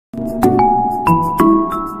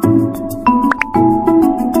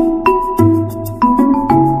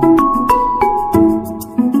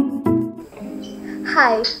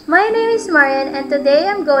Hi, my name is Marian and today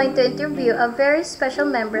I'm going to interview a very special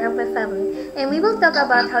member of my family and we will talk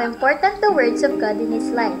about how important the words of God in his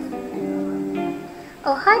life.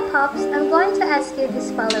 Oh hi Pops, I'm going to ask you these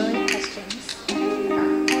following questions.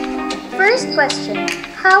 First question,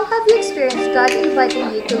 how have you experienced God inviting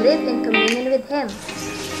you to live in communion with Him?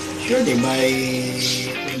 Surely by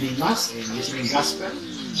attending Mass and listening Gospel.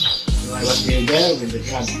 So I was there with the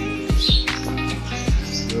God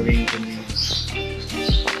during communion.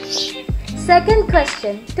 Second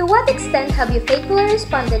question, to what extent have you faithfully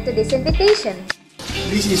responded to this invitation?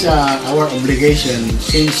 This is our obligation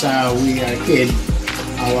since we are kids.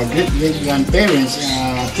 Our great-grandparents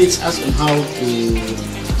teach us on how to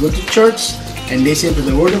go to church and listen to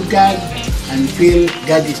the Word of God and feel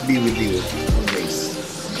God is be with you always.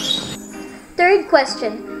 Third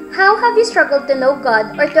question, how have you struggled to know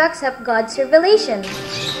God or to accept God's revelation?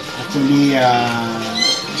 Actually,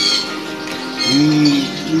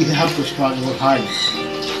 we have to struggle hard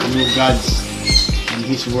to know God and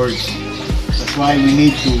His words. That's why we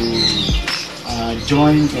need to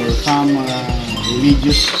join or some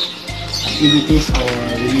religious activities or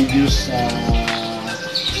religious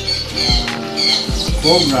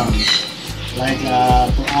programs. Like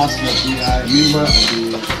for us that we are a member of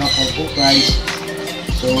the Couple of Christ,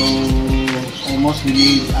 so almost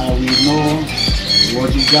we know the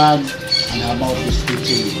Word of God and about His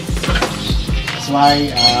teaching. That's why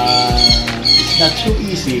it's not so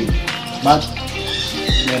easy, but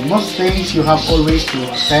the most things you have always to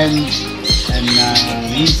attend and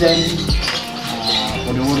listen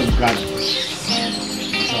for the Word of God.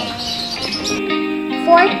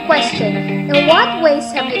 Fourth question, in what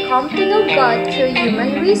ways have you come to know God through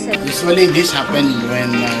human reason? Usually this happens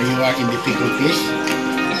when you are in difficulties,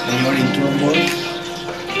 when you are in trouble.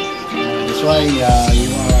 That's why you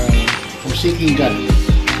are forsaking God,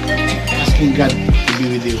 asking God to be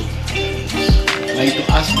with you. Like to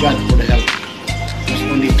ask God for the help. Because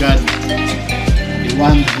only God, the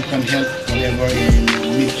one who can help whatever in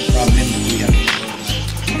meet the problem that we have.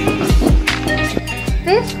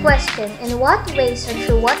 Fifth question, in what ways or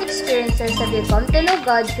through what experiences have you come to know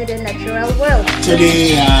God through the natural world?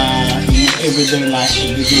 Actually, in everyday life,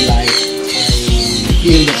 I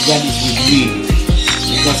feel that God is with me.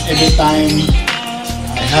 Because every time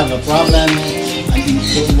I have a problem, I'm in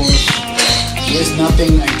trouble, there is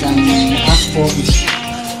nothing I can ask for, is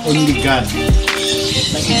only God.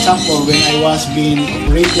 Like example, when I was being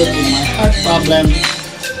operated in my heart problem,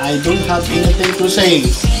 I don't have anything to say.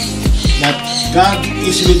 That God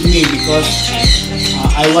is with me because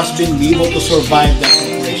I was being able to survive that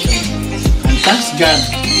operation. And thanks God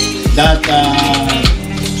that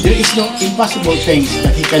there is no impossible things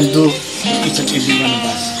that He can do to each and every one of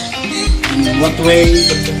us. In what way?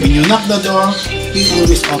 When you knock the door, He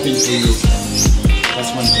always open for you.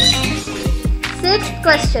 That's one thing. Sixth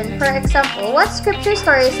question, for example, what scripture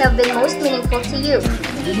stories have been most meaningful to you?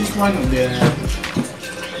 This is one of the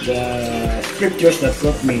scriptures that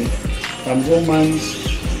taught me from Romans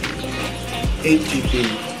 8:18.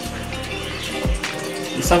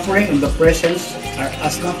 The suffering and the presence are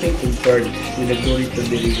as nothing compared with the glory to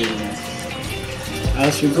be revealed in us.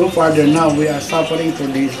 As we go further now, we are suffering for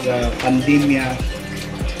this pandemic,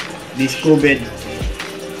 this COVID,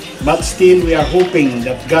 but still we are hoping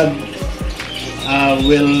that God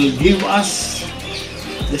will give us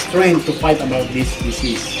the strength to fight about this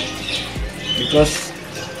disease, because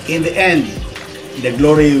in the end, the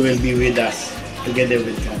glory will be with us together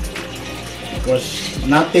with God, because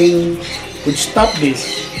nothing could stop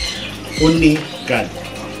this, only God.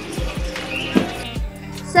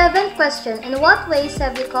 Seventh question, in what ways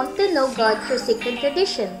have you come to know God through sacred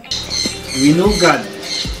tradition? We know God.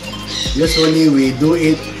 Usually we do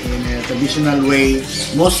it in a traditional way,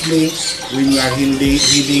 mostly when we are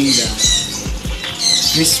heeding the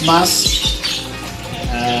Christmas,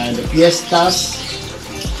 the fiestas,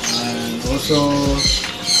 also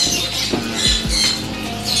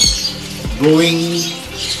going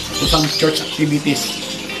to some church activities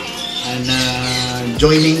and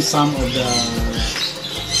joining some of the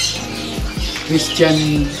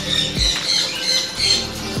Christian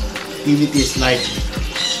activities like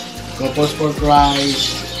Couples for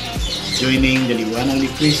Christ, joining the Abagatnan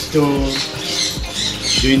Rstu,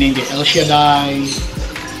 joining the El Shaddai.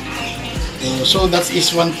 So that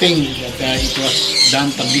is one thing that it was done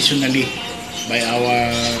traditionally by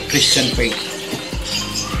our Christian faith.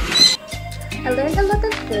 I learned a lot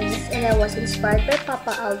of things and I was inspired by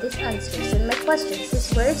Papa Aldi's answers and my questions.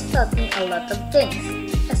 His words taught me a lot of things.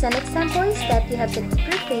 As an example is that you have to keep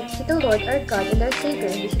your faith to the Lord our God and our Savior,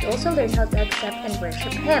 and we should also learn how to accept and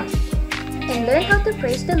worship Him. And learn how to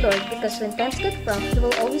praise the Lord, because when times get rough, He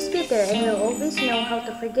will always be there and will always know how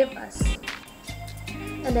to forgive us.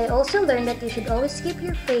 And I also learned that you should always keep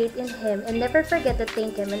your faith in Him and never forget to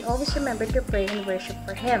thank Him, and always remember to pray and worship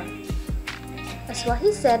for Him. As what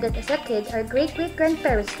he said, that as a kid, our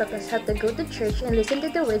great-great-grandparents taught us how to go to church and listen to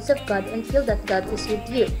the words of God and feel that God is with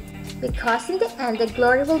you. Because in the end, the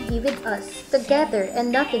glory will be with us, together,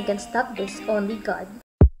 and nothing can stop this, only God.